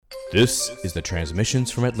This is the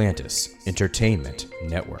Transmissions from Atlantis Entertainment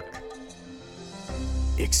Network.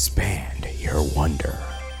 Expand your wonder.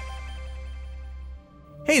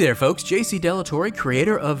 Hey there folks, JC Delatorre,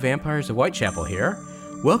 creator of Vampires of Whitechapel here.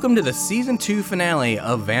 Welcome to the Season 2 finale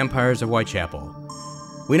of Vampires of Whitechapel.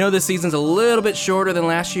 We know this season's a little bit shorter than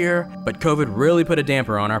last year, but COVID really put a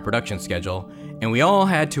damper on our production schedule, and we all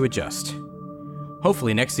had to adjust.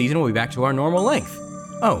 Hopefully next season we'll be back to our normal length.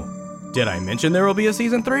 Oh, did I mention there will be a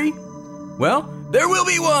Season 3? Well, there will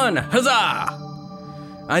be one! Huzzah!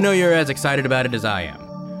 I know you're as excited about it as I am.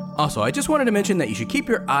 Also, I just wanted to mention that you should keep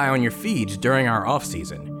your eye on your feeds during our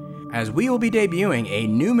off-season, as we will be debuting a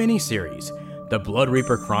new mini-series, The Blood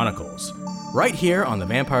Reaper Chronicles, right here on the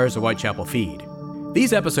Vampires of Whitechapel feed.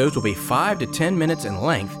 These episodes will be 5 to 10 minutes in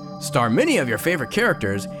length, star many of your favorite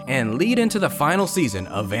characters, and lead into the final season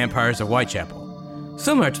of Vampires of Whitechapel,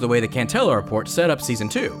 similar to the way the Cantella Report set up Season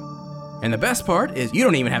 2. And the best part is you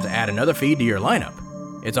don't even have to add another feed to your lineup.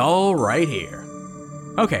 It's all right here.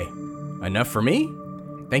 Okay, enough for me.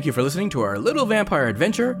 Thank you for listening to our little vampire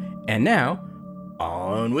adventure, and now,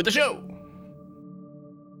 on with the show!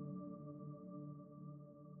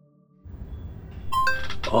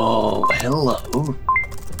 Oh, hello.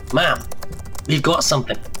 Ma'am, we've got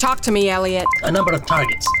something. Talk to me, Elliot. A number of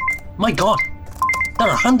targets. My god, there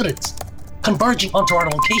are hundreds converging onto our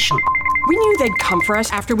location. We knew they'd come for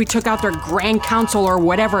us after we took out their Grand Council or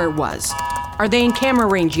whatever it was. Are they in camera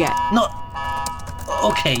range yet? Not...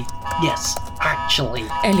 Okay, yes, actually.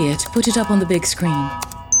 Elliot, put it up on the big screen.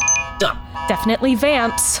 Done. Definitely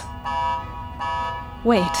vamps.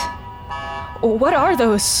 Wait, what are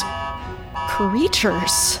those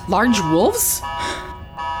creatures? Large wolves?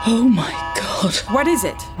 Oh my god. What is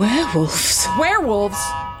it? Werewolves. Werewolves?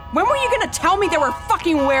 When were you gonna tell me they were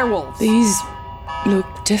fucking werewolves? These look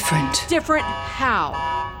different. Different how?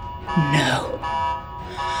 No.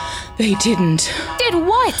 They didn't. Did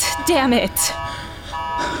what? Damn it.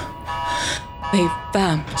 They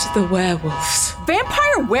vamped the werewolves.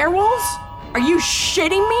 Vampire werewolves? Are you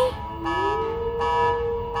shitting me?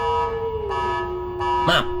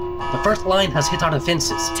 Ma'am, the first line has hit our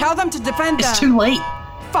defenses. Tell them to defend It's too late.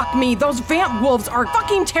 Fuck me, those vamp wolves are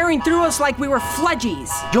fucking tearing through us like we were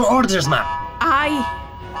fledgies. Your orders, ma'am. I...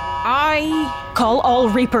 Call all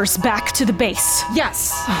Reapers back to the base.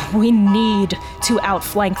 Yes. We need to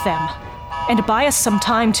outflank them. And buy us some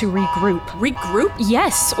time to regroup. Regroup?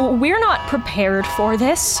 Yes, we're not prepared for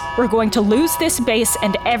this. We're going to lose this base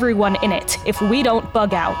and everyone in it if we don't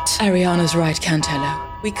bug out. Ariana's right,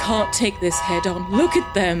 Cantella. We can't take this head on. Look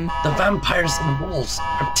at them. The vampires and wolves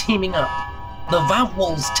are teaming up. The vamp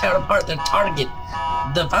wolves tear apart their target.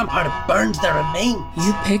 The vampire burns their remains.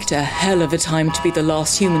 You picked a hell of a time to be the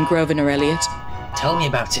last human Grosvenor, Elliot. Tell me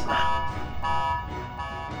about it, ma'am.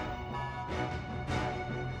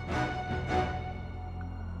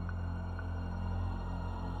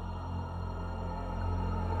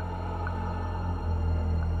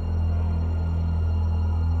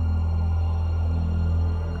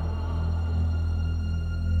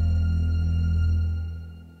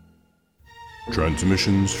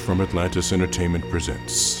 Transmissions from Atlantis Entertainment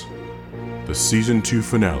presents the Season 2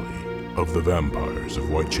 finale of The Vampires of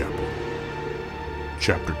Whitechapel.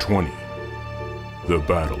 Chapter 20, The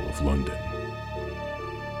Battle of London.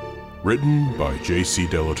 Written by J.C.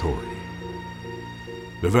 Delatorre.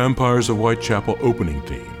 The Vampires of Whitechapel opening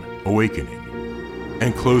theme, Awakening,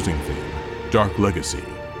 and closing theme, Dark Legacy,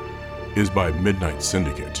 is by Midnight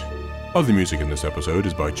Syndicate. Other music in this episode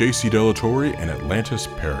is by J.C. Delatorre and Atlantis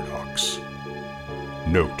Paradox.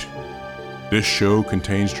 Note: this show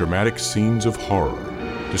contains dramatic scenes of horror,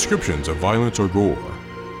 descriptions of violence or gore,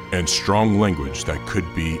 and strong language that could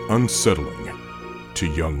be unsettling to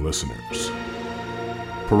young listeners.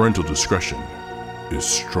 Parental discretion is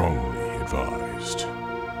strongly advised.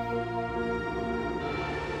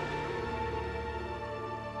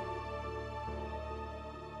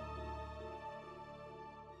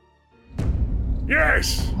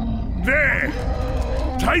 Yes! There!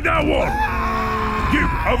 Take that one! You,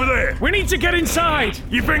 over there! We need to get inside!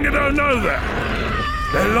 You think I don't know that?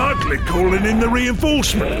 They're likely calling in the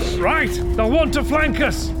reinforcements. Right, they'll want to flank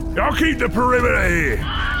us. I'll keep the perimeter here.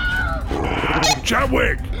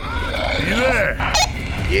 Chadwick, are you there?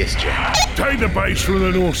 Yes, Jack. Take the base from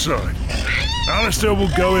the north side. Alistair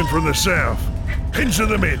will go in from the south. Pincer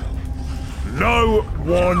them in. No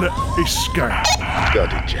one escape.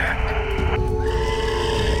 Got it, Jack.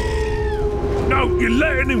 No, you're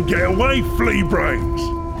letting him get away, flea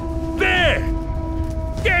brains. There!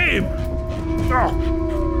 Get him!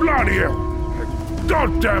 Oh, bloody hell.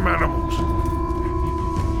 Goddamn animals.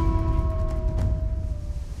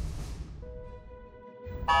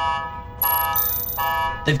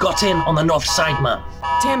 They've got in on the north side, ma'am.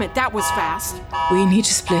 Damn it, that was fast. We need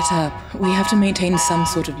to split up. We have to maintain some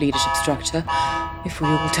sort of leadership structure if we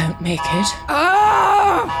all don't make it.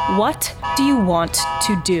 What do you want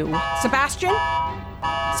to do? Sebastian?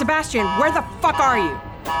 Sebastian, where the fuck are you?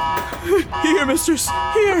 Here, mistress.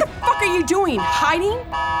 Here. What the fuck are you doing? Hiding?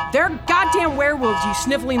 They're goddamn werewolves, you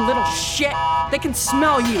sniveling little shit. They can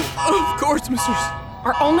smell you. Of course, mistress.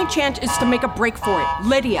 Our only chance is to make a break for it.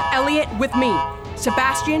 Lydia, Elliot with me.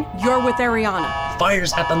 Sebastian, you're with Ariana.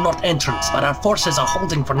 Fire's at the north entrance, but our forces are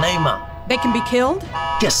holding for now, ma'am. They can be killed?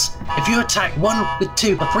 Yes, if you attack 1 with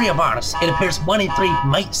 2 or 3 of ours, it appears 1 in 3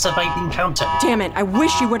 might survive the encounter. Damn it, I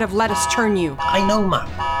wish you would have let us turn you. I know, ma'am.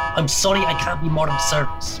 I'm sorry I can't be more of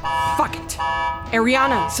service. Fuck it.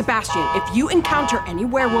 Ariana, Sebastian, if you encounter any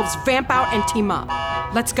werewolves, vamp out and team up.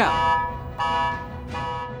 Let's go.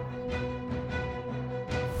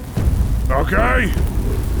 Okay.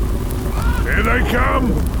 Here they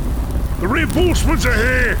come. The reinforcements are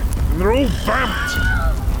here, and they're all vamped.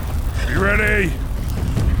 You ready?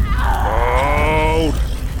 Hold.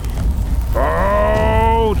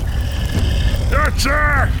 Hold.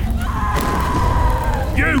 Attack!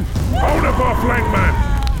 You, hold up our flank, man.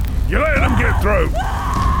 You're letting them get through.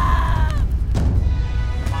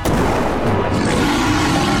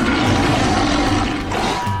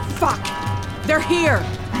 Fuck! They're here!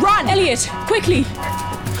 Run! Elliot, quickly!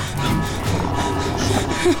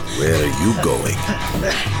 Where are you going,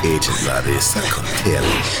 Agent Larissa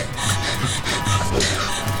Contelli?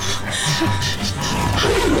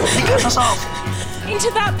 They cut us off.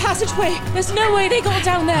 Into that passageway! There's no way they got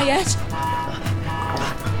down there yet!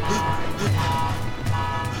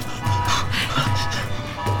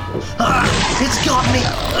 It's got me!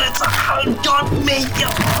 It's got me!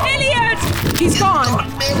 Elliot! He's gone! Got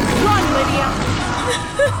me. Run, Lydia!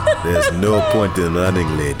 There's no point in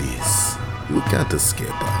running, ladies. You can't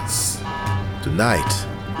escape us. Tonight,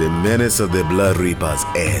 the menace of the Blood Reapers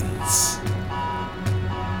ends.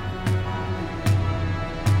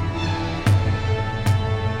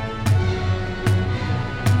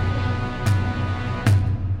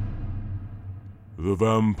 The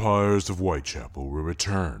Vampires of Whitechapel will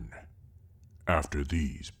return after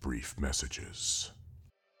these brief messages.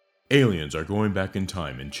 Aliens are going back in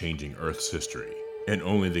time and changing Earth's history, and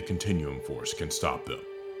only the Continuum Force can stop them.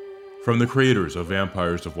 From the creators of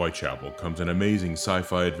Vampires of Whitechapel comes an amazing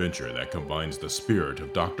sci-fi adventure that combines the spirit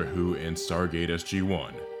of Doctor Who and Stargate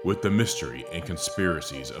SG-1 with the mystery and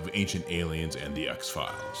conspiracies of ancient aliens and the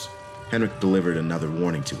X-Files. Henrik delivered another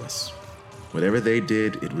warning to us. Whatever they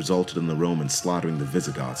did, it resulted in the Romans slaughtering the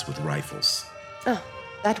Visigoths with rifles. Oh,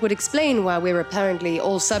 that would explain why we're apparently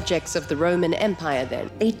all subjects of the Roman Empire then.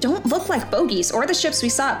 They don't look like bogies or the ships we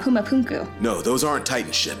saw at Pumapunku. No, those aren't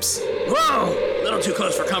Titan ships. Whoa! A little too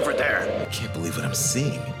close for comfort there. I can't believe what I'm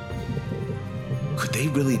seeing. Could they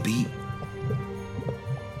really be...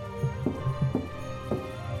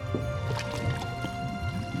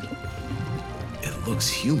 It looks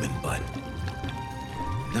human, but...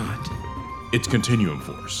 not. It's Continuum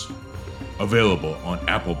Force. Available on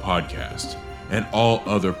Apple Podcasts and all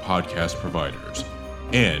other podcast providers,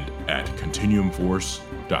 and at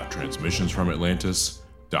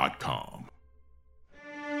continuumforce.transmissionsfromatlantis.com.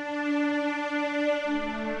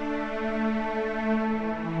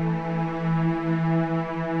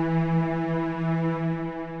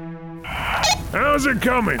 How's it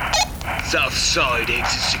coming? South side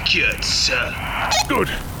exit secured, sir. Good.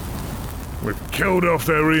 We've killed off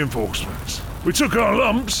their reinforcements. We took our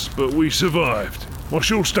lumps, but we survived. What's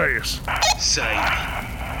your status? Same.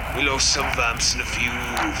 We lost some vamps and a few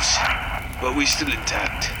wolves, but we're still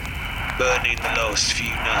intact. Burning the last few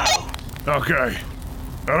now. Okay.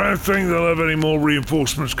 I don't think they'll have any more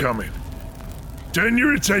reinforcements coming. Turn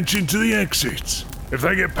your attention to the exits. If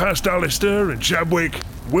they get past Alistair and Chadwick,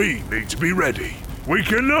 we need to be ready. We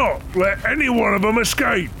cannot let any one of them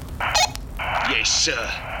escape. Yes, sir.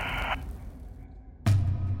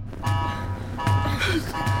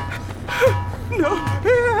 No.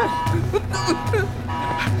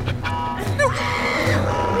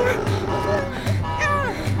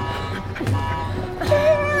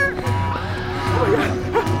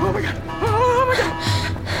 Oh my god.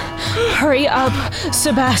 Hurry up,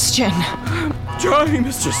 Sebastian. Trying,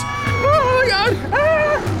 mistress. Oh my god.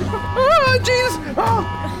 Oh, Jesus.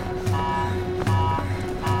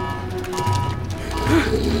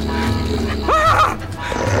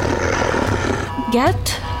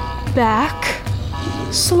 Get back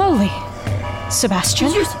slowly,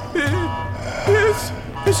 Sebastian. Yes,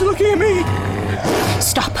 it's looking at me.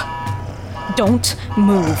 Stop. Don't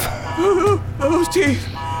move. Those teeth.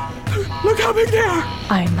 Look how big they are!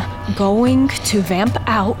 I'm going to vamp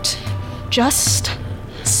out. Just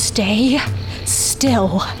stay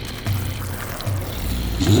still.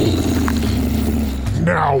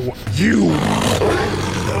 Now, you...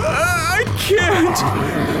 I can't!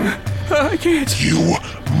 I can't. You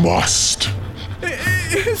must.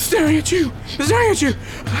 It's staring at you! It's staring at you!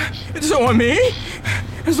 It doesn't want me!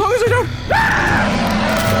 As long as I don't...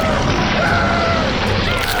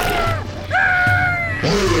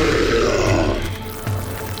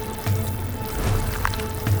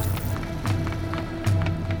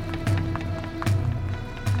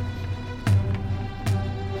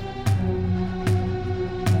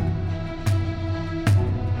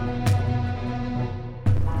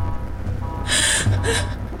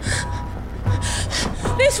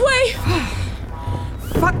 This way!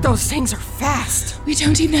 Fuck, those things are fast. We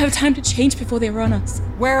don't even have time to change before they run us.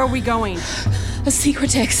 Where are we going? A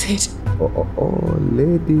secret exit. Oh,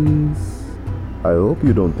 ladies. I hope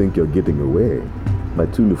you don't think you're getting away. My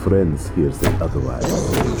two new friends here say otherwise.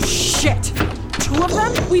 Shit! 2 of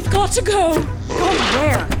them? We've got to go! Go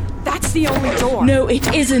where? That's the only door. No,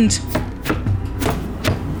 it isn't.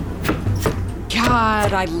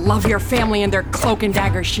 God, I love your family and their cloak and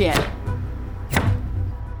dagger shit.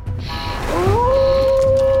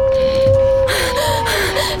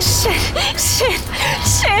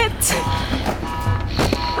 Shit!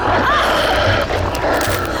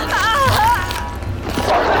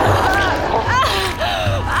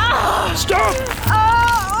 Stop!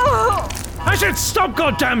 I said stop,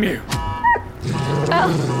 goddamn you!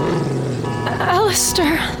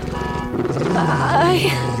 Alistair,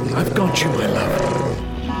 I've got you, my love.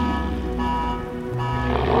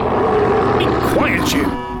 Be quiet, you!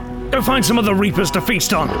 Go find some other Reapers to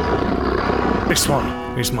feast on. This one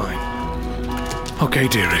is mine. Okay,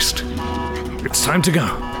 dearest. It's time to go.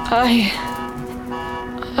 I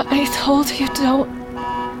told you don't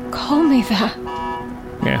call me that.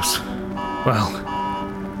 Yes. Well,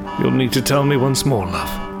 you'll need to tell me once more, love.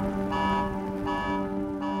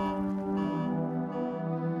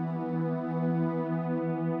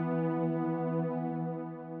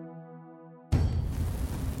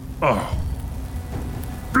 Oh.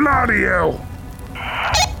 Bloody hell!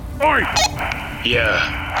 Oi!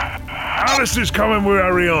 Yeah. Alistair's coming with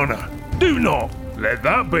Ariana. Do not let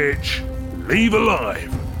that bitch leave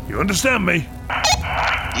alive. You understand me?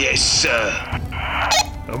 Yes, sir.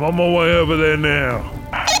 I'm on my way over there now.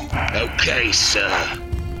 Okay, sir.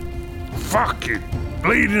 Fucking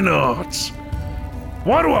bleeding hearts.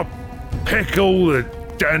 Why do I pick all the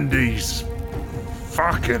dandies?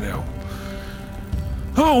 Fucking hell.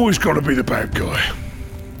 I always gotta be the bad guy.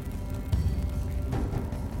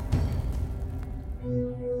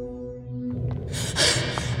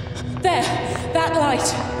 There! That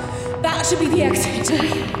light! That should be the exit.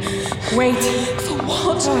 Wait. For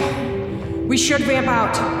what? We should vamp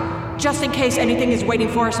out, just in case anything is waiting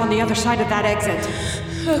for us on the other side of that exit.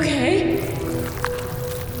 Okay.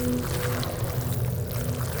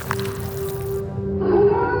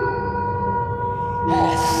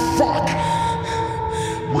 Oh, fuck!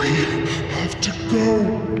 We have to go.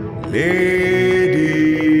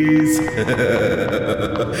 Ladies!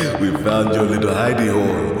 We found your little hidey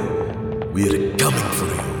hole. We're coming for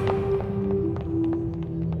you.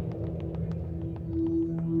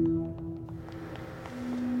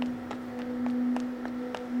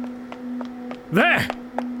 There!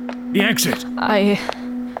 The exit. I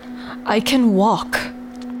can walk.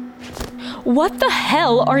 What the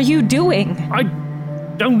hell are you doing? I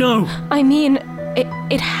don't know. I mean,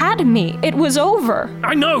 it had me. It was over.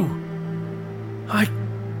 I know. I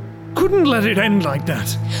couldn't let it end like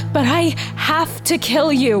that. But I have to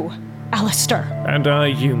kill you, Alistair. And I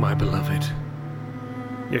you, my beloved.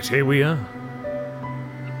 Yet here we are.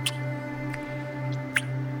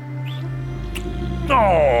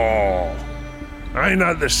 Oh, ain't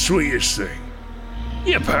that the sweetest thing?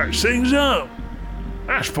 You patch things up.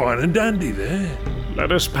 That's fine and dandy there.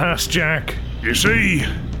 Let us pass, Jack. You see,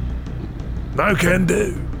 no can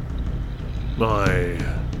do. My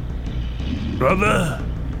brother?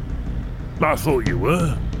 I thought you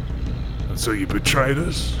were. And so you betrayed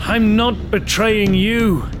us? I'm not betraying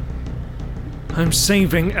you. I'm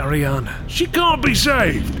saving Ariana. She can't be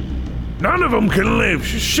saved. None of them can live.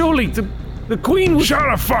 Surely the Queen would... Shut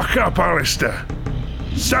the fuck up, Alistair.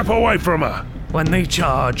 Step away from her. When they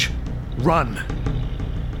charge, run.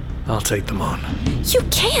 I'll take them on. You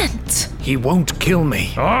can't. He won't kill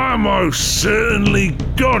me. I most certainly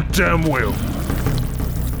goddamn will.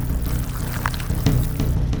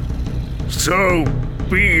 So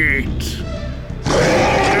be it.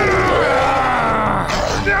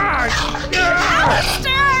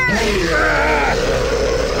 Alistair!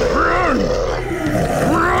 Run!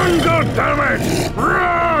 Run, goddammit!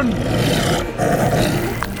 Run!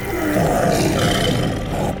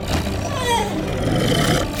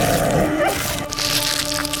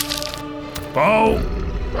 Paul,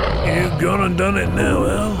 you've gone and done it now,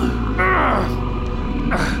 Al.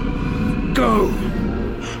 Go.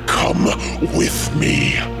 Come with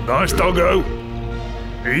me. Nice doggo.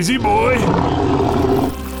 Easy, boy.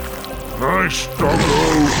 Nice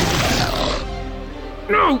doggo.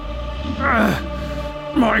 No!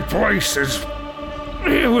 My place is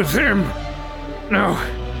here with him. Now,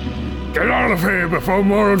 get out of here before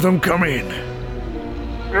more of them come in.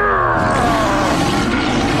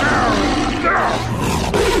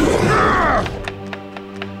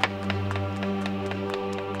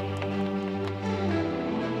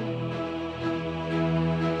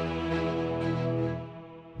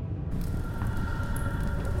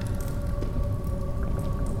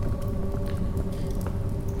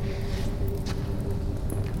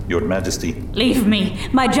 Your Majesty. Leave me.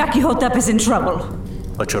 My Jackie Hotep is in trouble.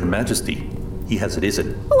 But Your Majesty, he has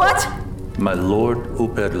risen. What? My Lord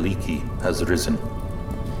Operliki has risen.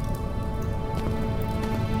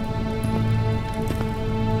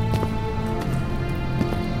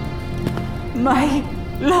 My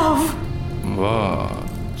love.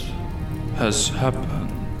 What has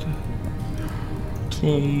happened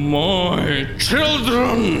to my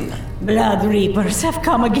children? Blood Reapers have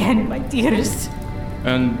come again, my dearest.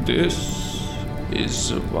 And this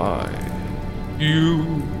is why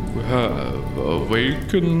you have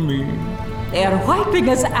awakened me. They are wiping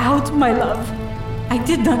us out, my love. I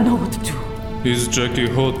did not know what to do. Is Jackie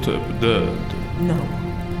Hotep dead? No.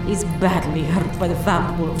 He's badly hurt by the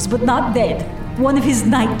vamp wolves, but not dead. One of his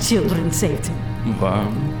night children saved him.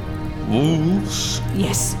 Vamp wolves?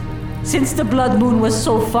 Yes. Since the blood moon was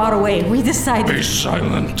so far away, we decided... Be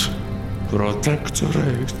silent.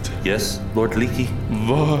 Protectorate. Yes, Lord Leaky?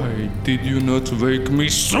 Why did you not wake me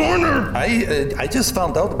sooner? I just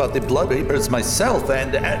found out about the Blood Reapers myself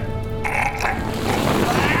and...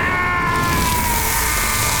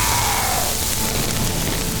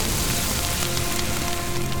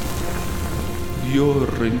 Your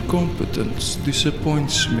incompetence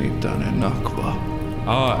disappoints me, Tanenakwa.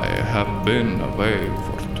 I have been away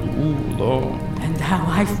for too long. And how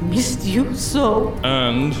I've missed you so.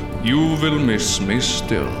 And you will miss me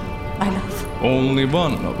still. My love. Only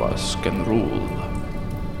one of us can rule.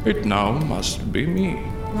 It now must be me.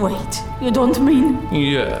 Wait, you don't mean...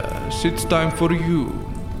 Yes, it's time for you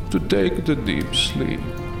to take the deep sleep.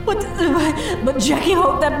 But Jackie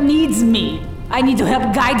Hotep needs me. I need to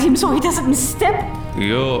help guide him so he doesn't misstep.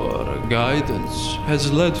 Your guidance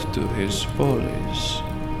has led to his follies.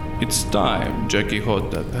 It's time Jackie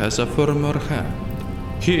Hotep has a firmer hand.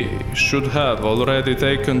 He should have already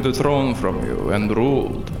taken the throne from you and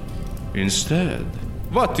ruled. Instead,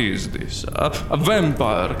 what is this? A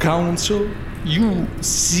vampire council? You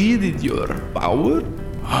ceded your power?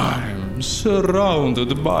 I'm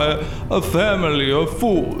surrounded by a family of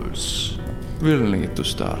fools. We'll need to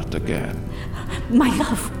start again. My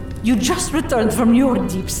love, you just returned from your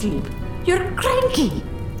deep sleep. You're cranky.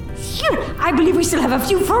 Here, I believe we still have a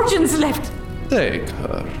few virgins left. Take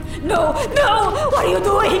her. No! What are you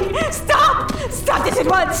doing? Stop! Stop this at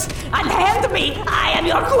once! Unhand me! I am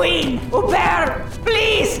your queen! Uber!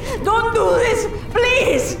 Please! Don't do this!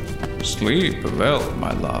 Please! Sleep well,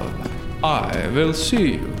 my love. I will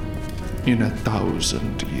see you in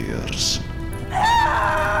 1,000 years.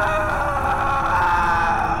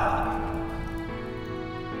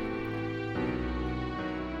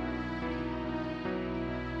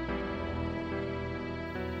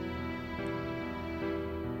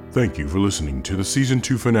 Thank you for listening to the Season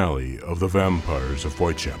 2 finale of The Vampires of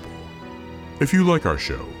Whitechapel. If you like our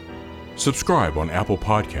show, subscribe on Apple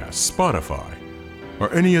Podcasts, Spotify,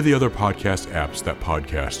 or any of the other podcast apps that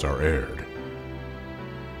podcasts are aired.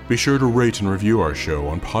 Be sure to rate and review our show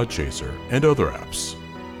on Podchaser and other apps.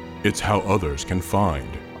 It's how others can find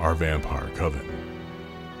our vampire coven.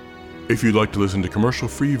 If you'd like to listen to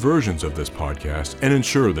commercial-free versions of this podcast and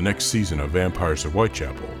ensure the next season of Vampires of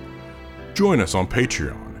Whitechapel, join us on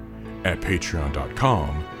Patreon at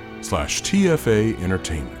patreon.com/TFA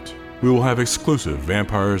Entertainment. We will have exclusive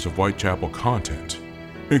Vampires of Whitechapel content,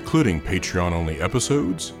 including Patreon-only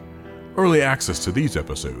episodes, early access to these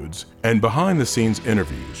episodes, and behind-the-scenes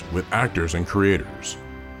interviews with actors and creators,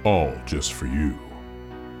 all just for you.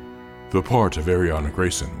 The part of Ariana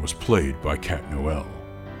Grayson was played by Kat Noel.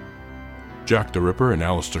 Jack the Ripper and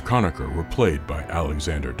Alistair Conacher were played by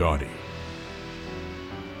Alexander Dottie.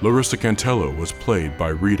 Larissa Cantello was played by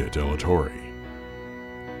Rita Delatorre.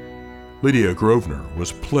 Lydia Grosvenor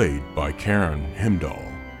was played by Karen Hemdahl.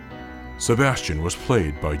 Sebastian was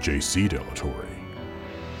played by J.C. Delatorre.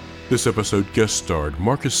 This episode guest starred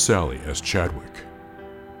Marcus Sally as Chadwick,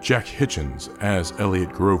 Jack Hitchens as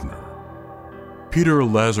Elliot Grosvenor, Peter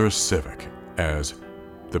Lazarus Sevick as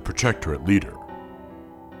the Protectorate leader,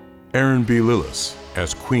 Aaron B. Lillis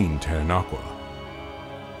as Queen Tananaqua,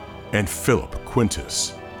 and Philip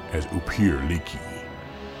Quintus as Upir Liki.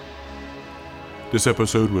 This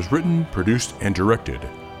episode was written, produced, and directed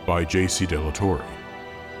by J.C. Delatorre.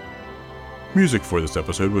 Music for this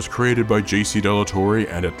episode was created by J.C. Delatorre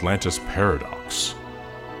and Atlantis Paradox.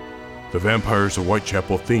 The Vampires of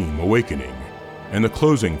Whitechapel theme, Awakening, and the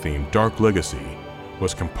closing theme, Dark Legacy,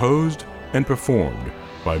 was composed and performed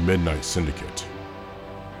by Midnight Syndicate.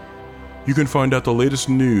 You can find out the latest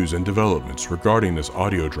news and developments regarding this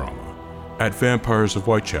audio drama at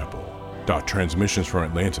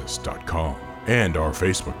vampiresofwhitechapel.transmissionsfromatlantis.com and our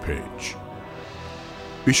Facebook page.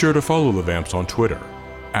 Be sure to follow the Vamps on Twitter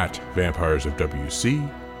at VampiresofWC,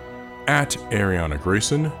 at Ariana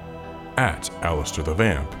Grayson, at Alistair the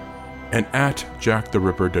Vamp, and at Jack the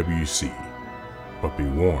Ripper WC. But be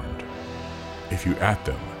warned, if you at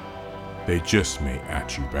them, they just may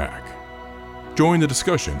at you back. Join the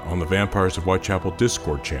discussion on the Vampires of Whitechapel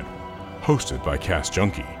Discord channel, hosted by Cast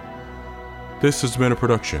Junkie. This has been a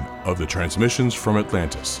production of the Transmissions from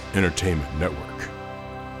Atlantis Entertainment Network.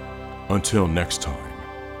 Until next time,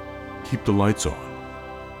 keep the lights on,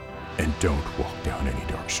 and don't walk down any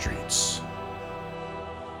dark streets.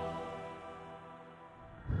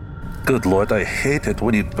 Good Lord, I hate it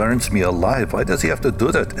when he burns me alive. Why does he have to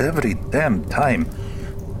do that every damn time?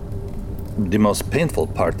 The most painful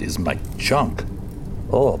part is my junk.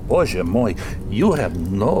 Oh, Boże mój, you have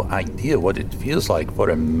no idea what it feels like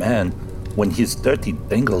for a man when his dirty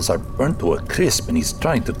dangles are burnt to a crisp and he's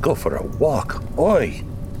trying to go for a walk. Oi!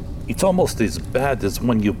 It's almost as bad as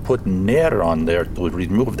when you put Nair on there to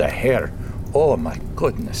remove the hair. Oh my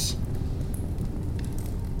goodness.